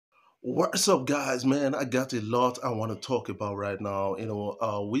What's up, guys? Man, I got a lot I want to talk about right now.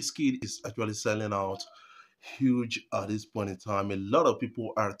 Wizkid is actually selling out huge at this point in time. A lot of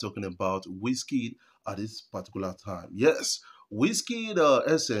people are talking about Wizkid at this particular time. Yes, Wizkid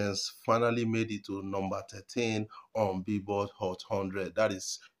Essence finally made it to number 13 on Billboard Hot 100. That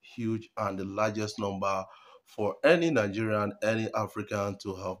is huge and the largest number for any Nigerian, any African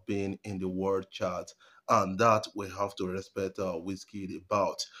to have been in the world chart. And that we have to respect Wizkid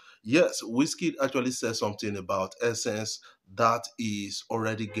about. Yes, Wizkid actually said something about Essence that is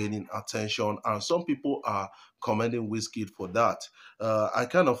already gaining attention, and some people are commending Wizkid for that. I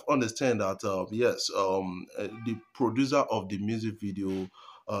kind of understand that. Yes, the producer of the music video,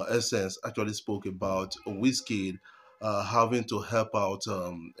 Essence, actually spoke about Wizkid having to help out,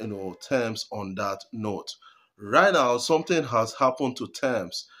 Tems on that note. Right now, something has happened to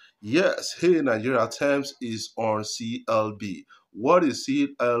Tems. Yes, hey Nigeria, Tems is on CLB. What is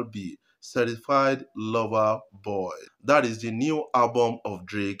CLB? Certified Lover Boy. That is the new album of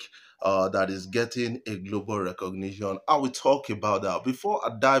Drake that is getting a global recognition. I will talk about that. Before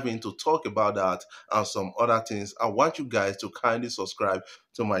I dive into talk about that and some other things, I want you guys to kindly subscribe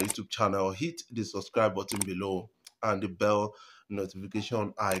to my YouTube channel. Hit the subscribe button below and the bell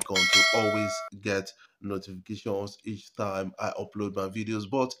notification icon to always get notifications each time I upload my videos.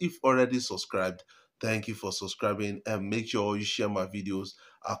 But if already subscribed, thank you for subscribing, and make sure you share my videos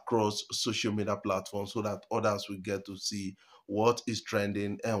across social media platforms so that others will get to see what is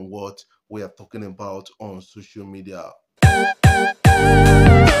trending and what we are talking about on social media.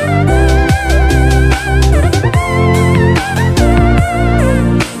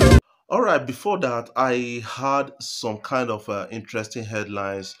 All right, before that, I had some kind of interesting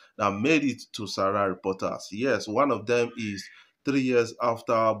headlines that made it to Sarah reporters. Yes, one of them is 3 years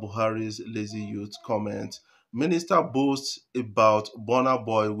after Buhari's lazy youth comment. Minister boasts about Burna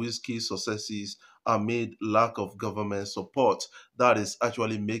Boy whiskey successes amid lack of government support. That is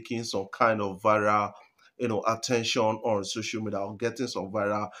actually making some kind of viral attention on social media, or getting some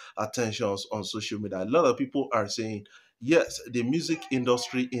viral attentions on social media. A lot of people are saying, yes, the music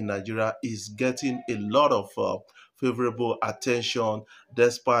industry in Nigeria is getting a lot of favorable attention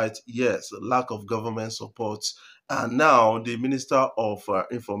despite, yes, lack of government support. And now the Minister of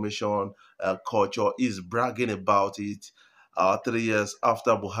Information Culture is bragging about it 3 years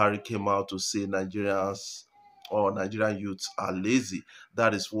after Buhari came out to say Nigerians or Nigerian youths are lazy.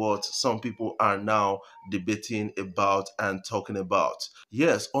 That is what some people are now debating about and talking about.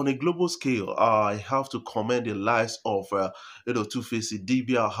 Yes, on a global scale, I have to commend the lives of Two-Face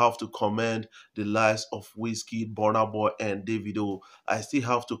DB. I have to commend the lives of Wizkid, Burna Boy, and Davido. I still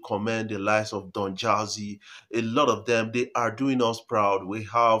have to commend the lives of Don Jazzy. A lot of them, they are doing us proud. We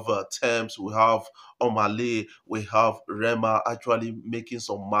have Tems, we have Omale, we have Rema actually making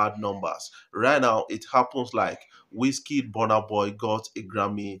some mad numbers. Right now, it happens like Wizkid, Burna Boy got a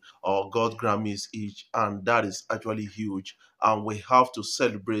Grammy or got Grammys each, and that is actually huge. And we have to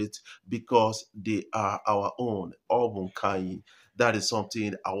celebrate because they are our own. Obun Kanyi. That is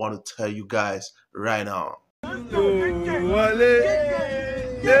something I want to tell you guys right now.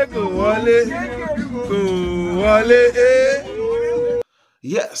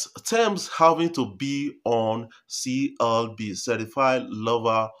 Yes, Tems having to be on CLB, Certified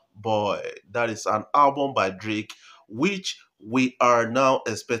Lover Boy. That is an album by Drake, which we are now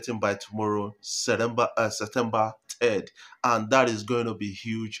expecting by tomorrow, September 3rd. And that is going to be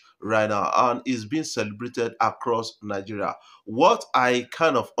huge right now. And it's being celebrated across Nigeria. What I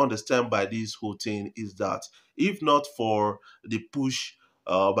kind of understand by this whole thing is that if not for the push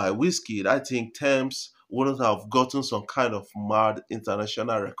by Wizkid, I think Tems wouldn't have gotten some kind of mad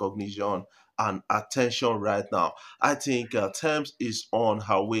international recognition and attention right now. I think Tems is on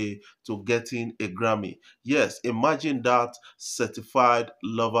her way to getting a Grammy. Yes, imagine that certified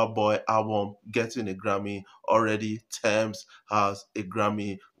lover boy album getting a Grammy already. Tems has a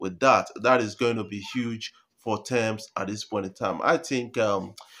Grammy with that. That is going to be huge for Tems at this point in time. I think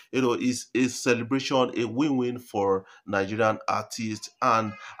it's celebration, a win-win for Nigerian artists,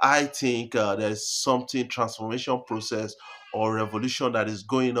 and I think there's something transformation process or revolution that is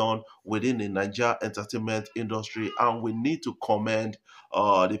going on within the Nigeria entertainment industry, and we need to commend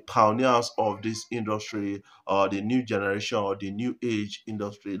the pioneers of this industry, the new generation or the new age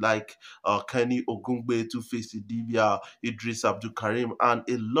industry, like Kenny Ogungbe, Two-Face Idibia, Idris Abdul Karim, and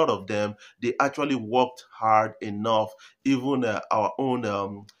a lot of them. They actually worked hard enough. Even our own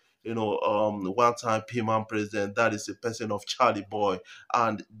one-time Payman president, that is a person of Charlie Boy,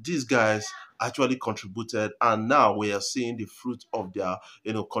 and these guys actually contributed, and now we are seeing the fruit of their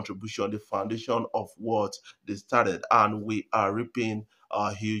contribution, the foundation of what they started, and we are reaping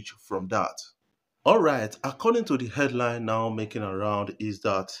huge from that. All right, according to the headline now making around is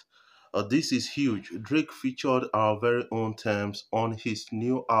that this is huge. Drake featured our very own Tems on his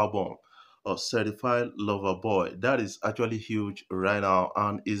new album, Certified Lover Boy. That is actually huge right now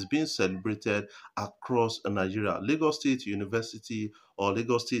and is being celebrated across Nigeria. Lagos State University or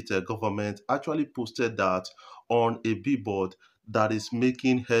Lagos State government actually posted that on a billboard that is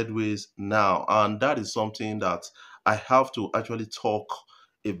making headways now, and that is something that I have to actually talk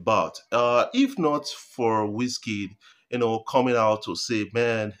about. If not for Wizkid, coming out to say,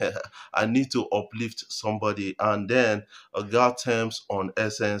 man, I need to uplift somebody, and then got Tems on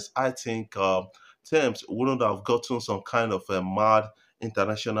Essence, I think Tems wouldn't have gotten some kind of a mad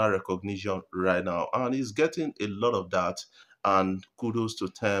international recognition right now, and he's getting a lot of that. And kudos to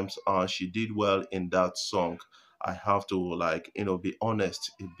Tems, she did well in that song. I have to be honest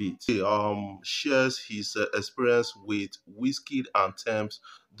a bit. He shares his experience with Wizkid and Tems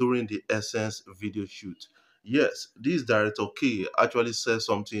during the Essence video shoot. Yes, this director K actually says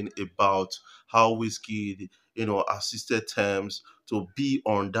something about how Wizkid, assisted Tems to be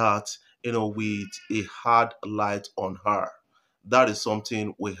on that, with a hard light on her. That is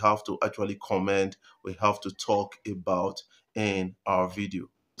something we have to actually comment, we have to talk about in our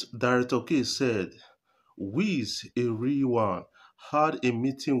video. Director K said, Wiz, a real one, had a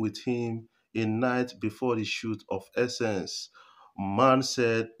meeting with him a night before the shoot of Essence. Man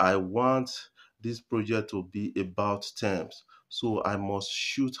said, I want this project to be about Thames, so I must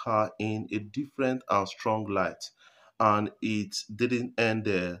shoot her in a different and strong light. And it didn't end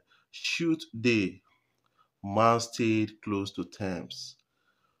there. Shoot day, man stayed close to Thames.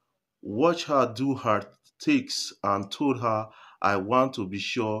 Watch her do her takes and told her, I want to be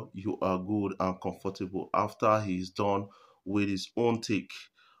sure you are good and comfortable after he's done with his own take.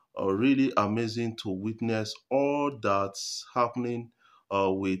 Really amazing to witness all that's happening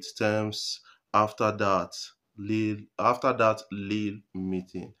with Thames after that Lil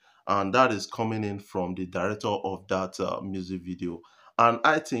meeting. And that is coming in from the director of that music video. And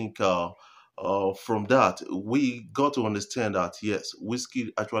I think from that, we got to understand that yes,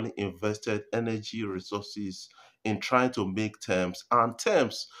 Whiskey actually invested energy, resources in trying to make Thames, and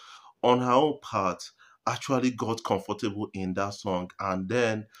Thames, on her own part, actually got comfortable in that song, and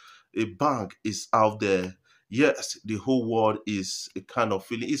then a bang is out there. Yes, the whole world is a kind of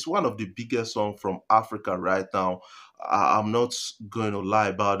feeling. It's one of the biggest songs from Africa right now. I'm not going to lie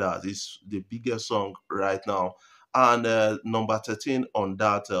about that. It's the biggest song right now, and number 13 on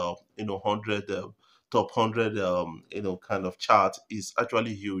that 100 top 100 kind of chart is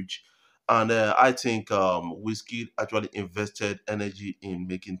actually huge. And I think Whiskey actually invested energy in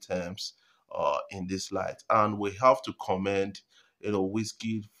making terms in this light, and we have to commend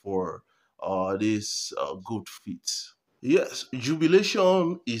Whiskey for this good fit. Yes,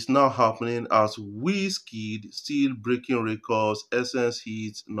 jubilation is now happening as Wizkid still breaking records. Essence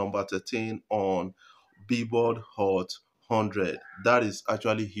hits number 13 on Billboard Hot 100. That is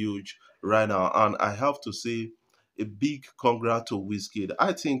actually huge right now, and I have to say a big congrats to Wizkid.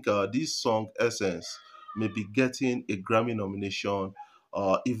 I think this song Essence may be getting a Grammy nomination,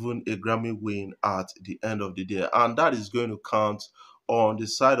 even a Grammy win at the end of the day, and that is going to count on the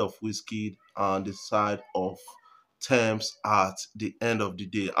side of Wizkid and the side of Tems at the end of the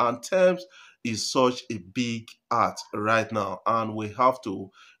day. And Tems is such a big art right now, and we have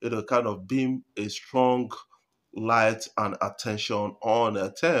to kind of beam a strong light and attention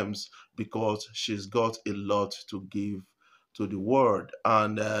on Tems because she's got a lot to give to the world,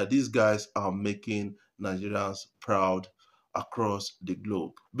 and these guys are making Nigerians proud across the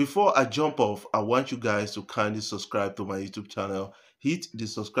globe. Before I jump off, I want you guys to kindly subscribe to my YouTube channel. Hit the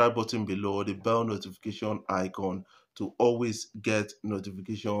subscribe button below, the bell notification icon to always get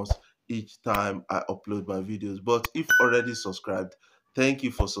notifications each time I upload my videos. But if already subscribed, thank you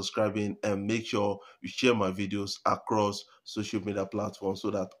for subscribing, and make sure you share my videos across social media platforms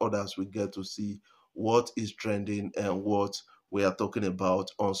so that others will get to see what is trending and what we are talking about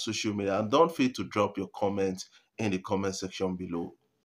on social media. And don't fail to drop your comments in the comment section below.